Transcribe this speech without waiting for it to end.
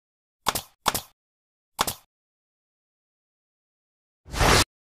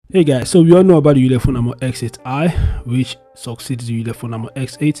Hey guys, so we all know about the Ulefone Ammo X8i, which succeeds the Ulefone Ammo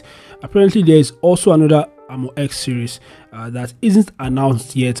X8. Apparently there is also another Ammo X series that isn't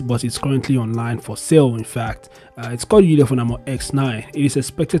announced yet, but it's currently online for sale. In fact, it's called Ulefone Ammo X9. It is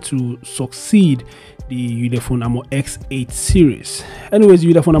expected to succeed the Ulefone Ammo X8 series. Anyways,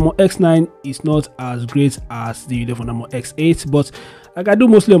 the Ulefone Ammo X9 is not as great as the Ulefone Ammo X8, but like I do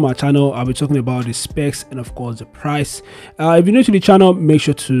mostly on my channel, I'll be talking about the specs and of course the price. If you're new to the channel, make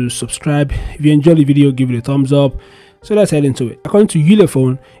sure to subscribe. If you enjoy the video, give it a thumbs up. So let's head into it. According to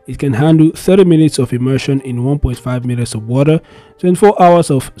Ulefone, it can handle 30 minutes of immersion in 1.5 meters of water, 24 hours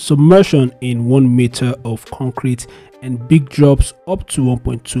of submersion in 1 meter of concrete, and big drops up to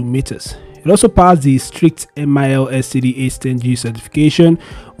 1.2 meters. It also passed the strict MIL STD 810G certification,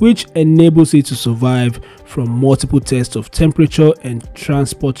 which enables it to survive from multiple tests of temperature and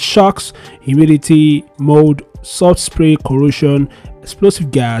transport shocks, humidity, mold, salt spray, corrosion,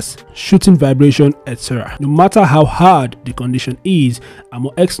 explosive gas, shooting vibration, etc. No matter how hard the condition is, Ammo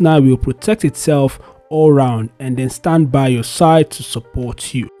X9 will protect itself all round and then stand by your side to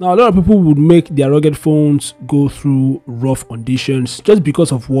support you. Now, a lot of people would make their rugged phones go through rough conditions just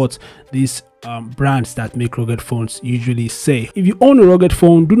because of what these brands that make rugged phones usually say. If you own a rugged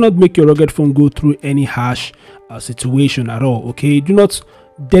phone, do not make your rugged phone go through any harsh situation at all. Okay, do not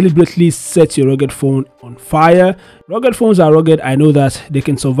deliberately set your rugged phone on fire. Rugged phones are rugged. I know that they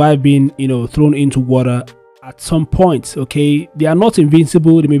can survive being thrown into water at some point. Okay, they are not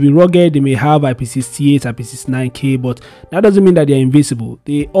invincible. They may be rugged, they may have IP68, IP69K, but that doesn't mean that they are invincible.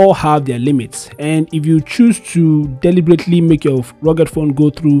 They all have their limits, and if you choose to deliberately make your rugged phone go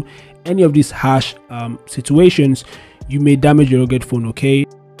through any of these harsh situations, you may damage your rugged phone. Okay,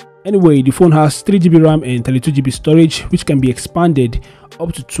 anyway, the phone has 3GB RAM and 32GB storage, which can be expanded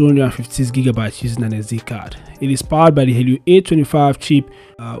up to 256GB using an SD card. It is powered by the Helio A25 chip,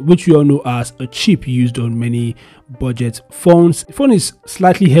 which we all know as a chip used on many budget phones. The phone is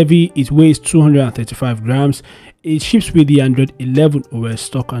slightly heavy. It weighs 235 grams. It ships with the Android 11 OS,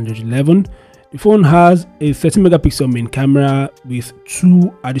 stock Android 11. The phone has a 13 megapixel main camera with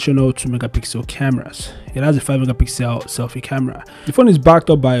 2 additional 2 megapixel cameras. It has a 5 megapixel selfie camera. The phone is backed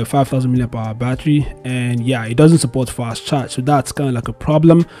up by a 5000 mAh battery, and yeah, it doesn't support fast charge, so that's kind of like a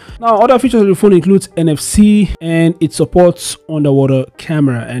problem. Now, other features of the phone includes NFC, and it supports underwater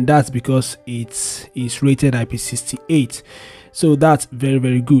camera, and that's because it is rated IP68. So that's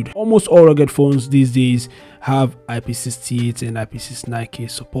very good. Almost all rugged phones these days have IP68 and IP69K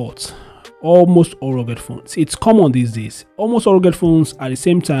support. Almost all rugged phones, it's common these days. Almost all rugged phones at the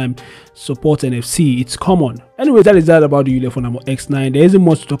same time support NFC. It's common. Anyway, that is that about the Ulefone Ammo X9. There isn't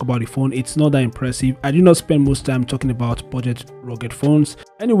much to talk about the phone. It's not that impressive. I do not spend most time talking about budget rugged phones.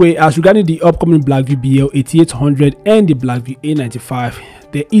 Anyway, as regarding the upcoming Blackview BL8800 and the Blackview A95,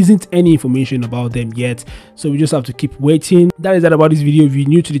 there isn't any information about them yet, so we just have to keep waiting. That is that about this video. If you're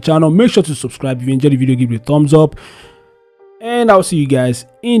new to the channel, make sure to subscribe. If you enjoyed the video, give it a thumbs up, and I'll see you guys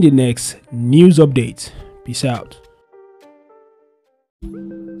in the next news update. Peace out.